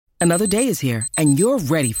Another day is here, and you're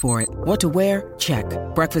ready for it. What to wear? Check.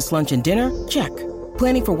 Breakfast, lunch, and dinner? Check.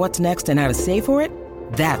 Planning for what's next and how to save for it?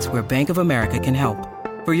 That's where Bank of America can help.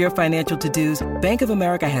 For your financial to-dos, Bank of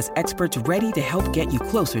America has experts ready to help get you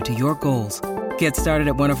closer to your goals. Get started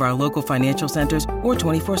at one of our local financial centers or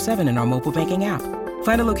 24/7 in our mobile banking app.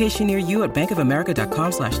 Find a location near you at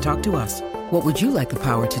bankofamerica.com/talktous. What would you like the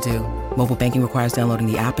power to do? Mobile banking requires downloading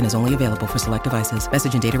the app and is only available for select devices.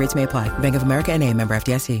 Message and data rates may apply. Bank of America N.A., member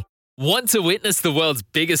FDIC. Want to witness the world's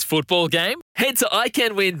biggest football game? Head to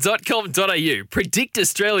iCanWin.com.au, predict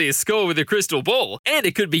Australia's score with a crystal ball, and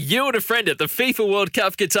it could be you and a friend at the FIFA World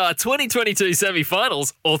Cup Qatar 2022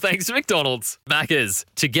 semi-finals, all thanks to McDonald's. Maccas,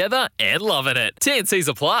 together and loving it. TNCs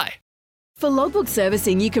apply. For logbook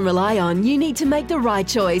servicing you can rely on, you need to make the right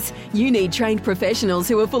choice. You need trained professionals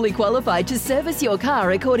who are fully qualified to service your car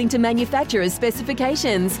according to manufacturer's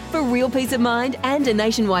specifications. For real peace of mind and a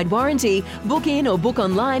nationwide warranty, book in or book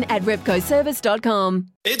online at repcoservice.com.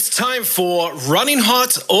 It's time for Running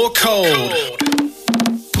Hot or Cold.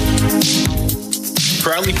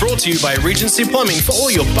 Proudly brought to you by Regency Plumbing for all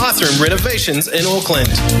your bathroom renovations in Auckland.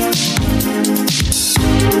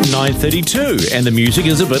 9:32, and the music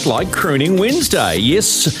is a bit like Crooning Wednesday.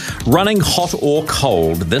 Yes, running hot or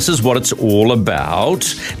cold. This is what it's all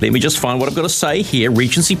about. Let me just find what I've got to say here.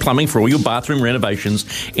 Regency Plumbing for all your bathroom renovations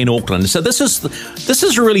in Auckland. So this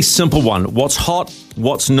is a really simple one. What's hot,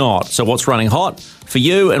 what's not. So what's running hot for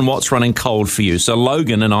you and what's running cold for you. So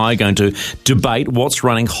Logan and I are going to debate what's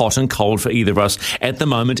running hot and cold for either of us at the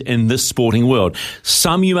moment in this sporting world.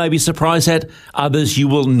 Some you may be surprised at, others you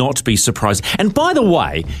will not be surprised. And by the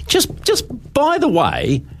way, just by the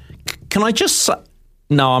way, can I just say,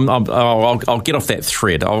 no, I'll get off that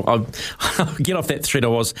thread. I'll get off that thread I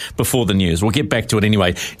was before the news. We'll get back to it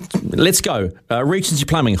anyway. Let's go. Regency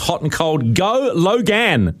Plumbing, hot and cold. Go,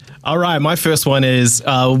 Logan. All right, my first one is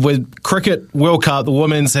with Cricket World Cup, the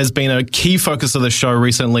women's has been a key focus of the show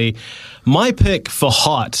recently. My pick for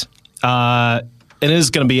hot, it is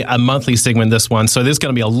going to be a monthly segment, this one, so there's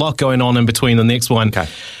going to be a lot going on in between the next one. Okay.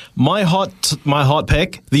 My hot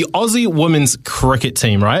pick, the Aussie women's cricket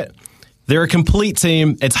team, right? They're a complete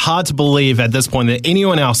team. It's hard to believe at this point that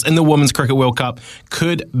anyone else in the Women's Cricket World Cup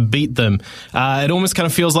could beat them. It almost kind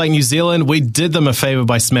of feels like New Zealand, we did them a favour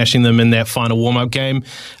by smashing them in that final warm-up game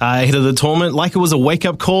ahead of the tournament, like it was a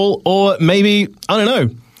wake-up call, or maybe, I don't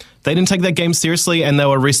know, they didn't take that game seriously and they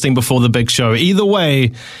were resting before the big show. Either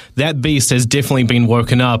way, that beast has definitely been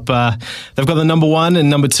woken up. They've got the number one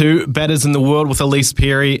and number two batters in the world with Elise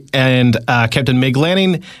Perry and Captain Meg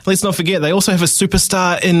Lanning. Let's not forget, they also have a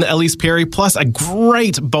superstar in Elise Perry, plus a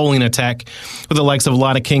great bowling attack with the likes of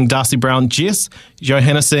Lana King, Darcy Brown, Jess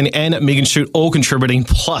Johannesson, and Megan Shute all contributing,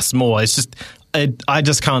 plus more. It's just... I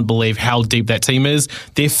just can't believe how deep that team is.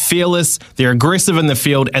 They're fearless, they're aggressive in the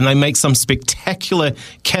field, and they make some spectacular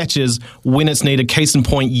catches when it's needed. Case in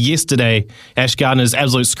point, yesterday, Ash Gardner's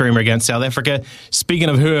absolute screamer against South Africa. Speaking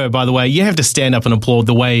of her, by the way, you have to stand up and applaud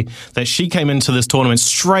the way that she came into this tournament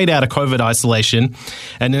straight out of COVID isolation,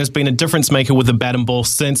 and has been a difference maker with the bat and ball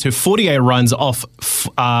since her 48 runs off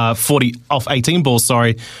 18 balls,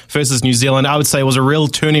 versus New Zealand. I would say it was a real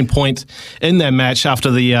turning point in that match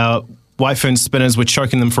after the White Fern spinners were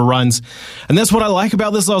choking them for runs. And that's what I like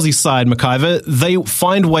about this Aussie side, McIver. They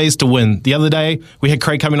find ways to win. The other day, we had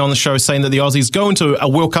Craig coming on the show saying that the Aussies go into a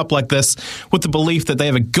World Cup like this with the belief that they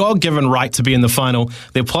have a God-given right to be in the final.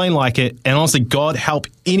 They're playing like it, and honestly, God help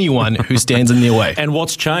anyone who stands in their way. And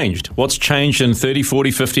what's changed? What's changed in 30,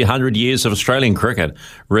 40, 50, 100 years of Australian cricket?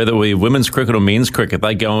 Whether we women's cricket or men's cricket,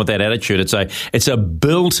 they go on with that attitude. It's a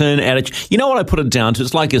built-in attitude. You know what I put it down to?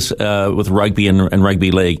 It's like this with rugby and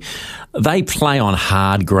rugby league. They play on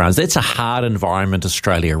hard grounds. That's a hard environment,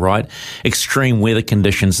 Australia, right? Extreme weather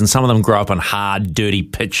conditions, and some of them grow up on hard, dirty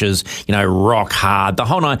pitches, rock hard, the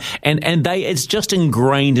whole nine. And it's just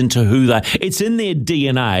ingrained into who they. It's in their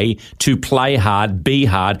DNA to play hard, be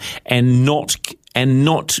hard, and not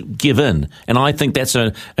give in. And I think that's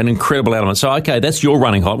an incredible element. So, okay, that's your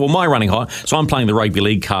running hot. Well, my running hot, so I'm playing the rugby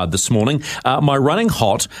league card this morning. My running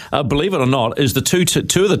hot, believe it or not, is the two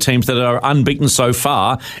of the teams that are unbeaten so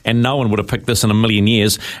far, and no one would have picked this in a million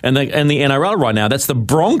years. And the NRL right now, that's the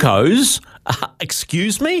Broncos,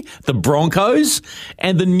 the Broncos,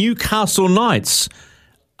 and the Newcastle Knights.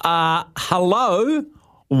 Hello?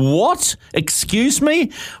 What? Excuse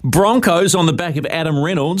me? Broncos on the back of Adam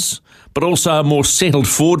Reynolds, but also a more settled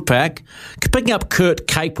forward pack. Picking up Kurt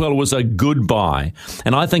Capewell was a good buy.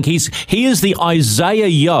 And I think he is the Isaiah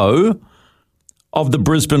Yeo of the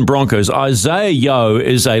Brisbane Broncos. Isaiah Yeo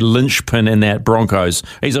is a linchpin in that Broncos.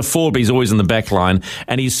 He's a forward, but he's always in the back line,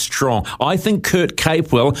 and he's strong. I think Kurt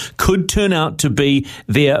Capewell could turn out to be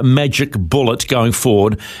their magic bullet going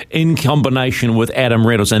forward in combination with Adam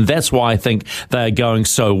Reynolds, and that's why I think they are going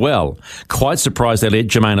so well. Quite surprised they let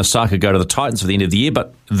Jermaine Osaka go to the Titans for the end of the year,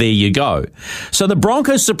 but there you go. So the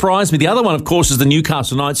Broncos surprised me. The other one, of course, is the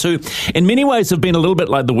Newcastle Knights, who in many ways have been a little bit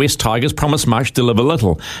like the West Tigers, promise much, deliver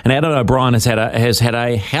little. And Adam O'Brien has had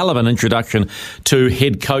a hell of an introduction to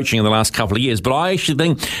head coaching in the last couple of years. But I actually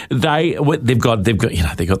think they've got the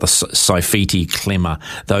Saifiti, Clemmer,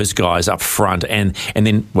 those guys up front, and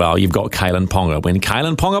then you've got Kalen Ponga. When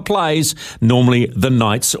Kalen Ponga plays, normally the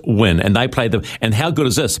Knights win, and they play and how good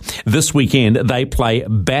is this? This weekend they play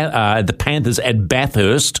the Panthers at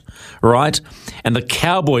Bathurst, right? And the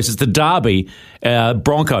Cowboys, it's the derby,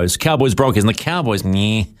 Broncos, and the Cowboys,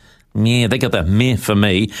 they got that meh for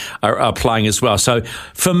me, are playing as well. So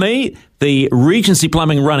for me, the Regency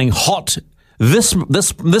Plumbing running hot this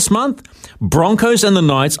month, Broncos and the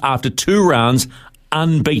Knights after 2 rounds,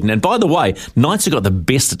 unbeaten. And by the way, Knights have got the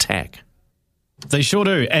best attack. They sure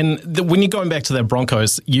do. And when you're going back to that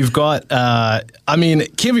Broncos, you've got,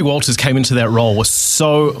 Kevin Walters came into that role with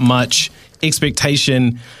so much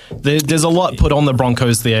expectation. There's a lot put on the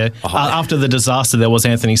Broncos there after the disaster that was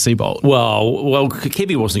Anthony Seibold. Well,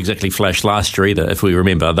 Kevy wasn't exactly flash last year either, if we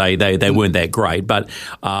remember. They weren't that great. But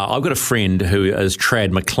I've got a friend who is Trad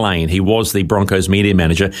McLean. He was the Broncos media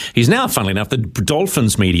manager. He's now, funnily enough, the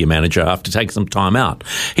Dolphins media manager after taking some time out.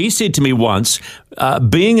 He said to me once,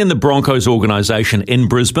 being in the Broncos organisation in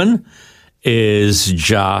Brisbane is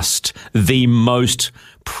just the most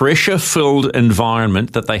pressure-filled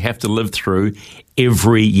environment that they have to live through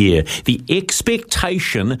every year. The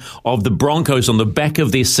expectation of the Broncos on the back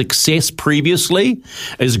of their success previously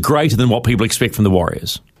is greater than what people expect from the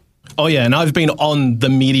Warriors. Oh, yeah, and I've been on the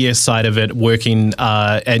media side of it, working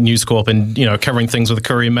at News Corp and, covering things with the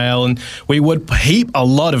Courier Mail, and we would heap a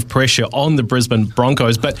lot of pressure on the Brisbane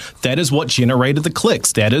Broncos, but that is what generated the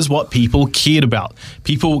clicks. That is what people cared about.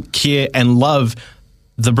 People care and love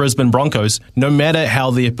the Brisbane Broncos, no matter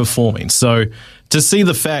how they're performing. So to see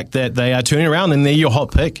the fact that they are turning around and they're your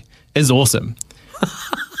hot pick is awesome.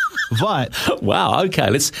 But wow,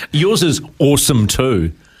 okay, yours is awesome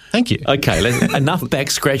too. Thank you. Okay, enough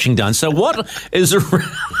back scratching done. So what is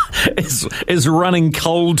running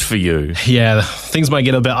cold for you? Yeah, things might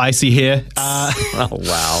get a bit icy here. Oh,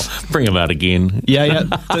 wow. Bring them out again. Yeah.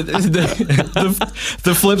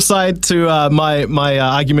 The flip side to my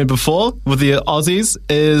argument before with the Aussies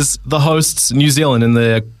is the hosts, New Zealand, in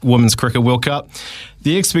the Women's Cricket World Cup.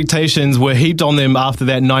 The expectations were heaped on them after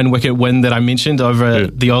that 9-wicket win that I mentioned over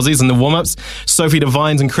the Aussies in the warm-ups. Sophie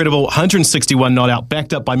Devine's incredible 161 not out,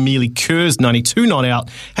 backed up by Mealy Kerr's 92 not out,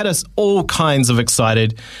 had us all kinds of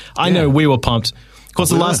excited. I know we were pumped. Of course,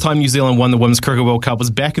 the last time New Zealand won the Women's Cricket World Cup was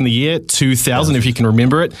back in the year 2000, if you can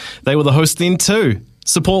remember it. They were the host then too.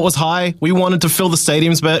 Support was high. We wanted to fill the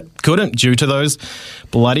stadiums, but couldn't due to those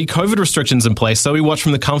bloody COVID restrictions in place. So we watched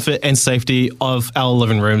from the comfort and safety of our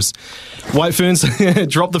living rooms. White Ferns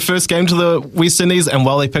dropped the first game to the West Indies, and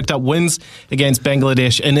while they picked up wins against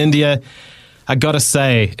Bangladesh and India, I got to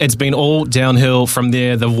say, it's been all downhill from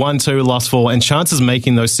there. The 1-2, lost 4, and chances of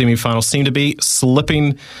making those semi-finals seem to be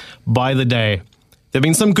slipping by the day. There have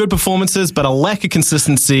been some good performances, but a lack of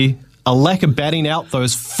consistency, a lack of batting out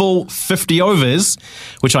those full 50 overs,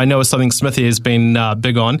 which I know is something Smithy has been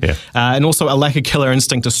big on, and also a lack of killer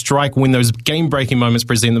instinct to strike when those game-breaking moments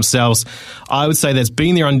present themselves. I would say that's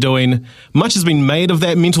been their undoing. Much has been made of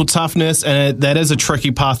that mental toughness, and that is a tricky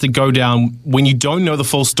path to go down when you don't know the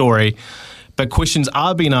full story. But questions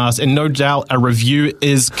are being asked, and no doubt a review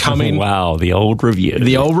is coming. Wow, the old review.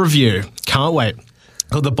 The old review. Can't wait.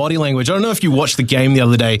 The body language. I don't know if you watched the game the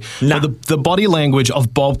other day. No. But the body language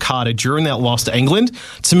of Bob Carter during that loss to England,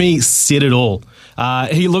 to me, said it all.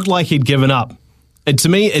 He looked like he'd given up. And to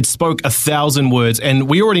me, it spoke 1,000 words. And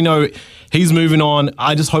we already know he's moving on.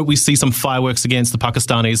 I just hope we see some fireworks against the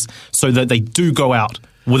Pakistanis so that they do go out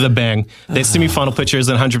with a bang. Their semi-final picture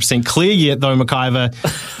isn't 100% clear yet, though, McIver.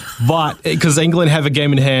 But because England have a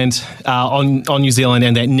game in hand on New Zealand,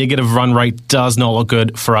 and that negative run rate does not look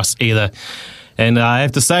good for us either. And I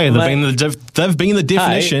have to say, they've been the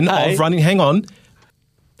definition of running. Hang on.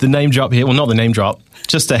 The name drop here. Well, not the name drop.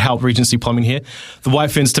 Just to help Regency Plumbing here. The White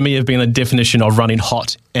Ferns, to me, have been the definition of running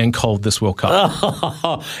hot and cold this World Cup.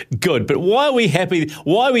 Oh, good. But why are we happy?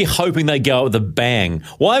 Why are we hoping they go out with a bang?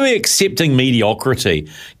 Why are we accepting mediocrity?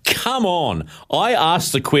 Come on. I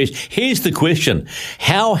asked the question. Here's the question.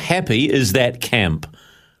 How happy is that camp?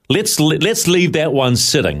 Let's leave that one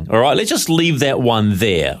sitting, all right? Let's just leave that one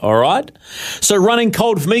there, all right? So running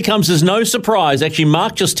cold for me comes as no surprise. Actually,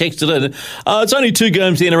 Mark just texted in, it's only 2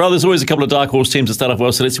 games in a row. There's always a couple of dark horse teams that start off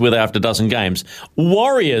well, so let's see where they are after a dozen games.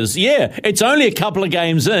 Warriors, yeah, it's only a couple of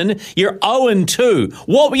games in. You're 0-2.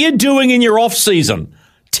 What were you doing in your off-season?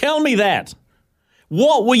 Tell me that.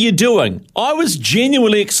 What were you doing? I was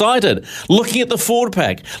genuinely excited looking at the forward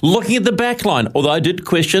pack, looking at the back line, although I did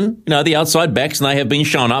question, the outside backs, and they have been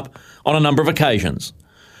shown up on a number of occasions.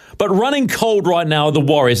 But running cold right now are the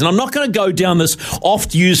Warriors, and I'm not going to go down this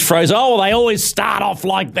oft-used phrase, they always start off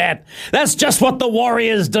like that. That's just what the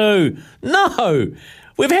Warriors do. No,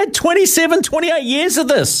 we've had 27, 28 years of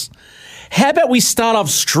this. How about we start off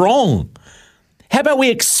strong? How about we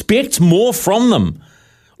expect more from them?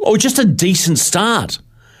 Or just a decent start.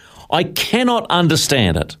 I cannot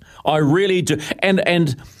understand it. I really do.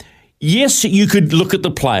 And yes, you could look at the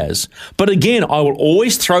players. But again, I will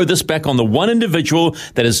always throw this back on the one individual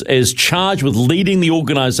that is charged with leading the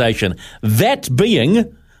organisation. That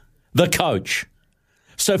being the coach.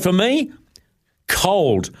 So for me,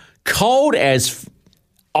 cold as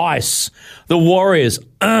ice. The Warriors,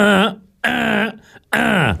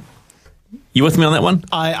 You with me on that one?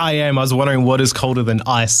 I am. I was wondering what is colder than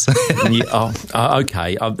ice.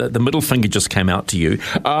 Okay. The middle finger just came out to you.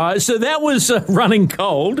 So that was running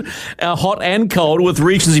cold, hot and cold, with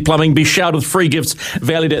Regency Plumbing. Be showered with free gifts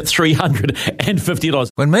valued at $350.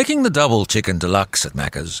 When making the double chicken deluxe at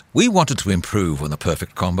Macca's, we wanted to improve on the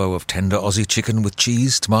perfect combo of tender Aussie chicken with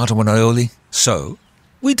cheese, tomato and aioli. So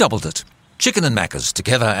we doubled it. Chicken and Macca's,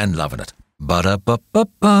 together and loving it.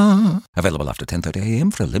 Ba-da-ba-ba-ba. Available after 10:30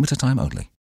 a.m. for a limited time only.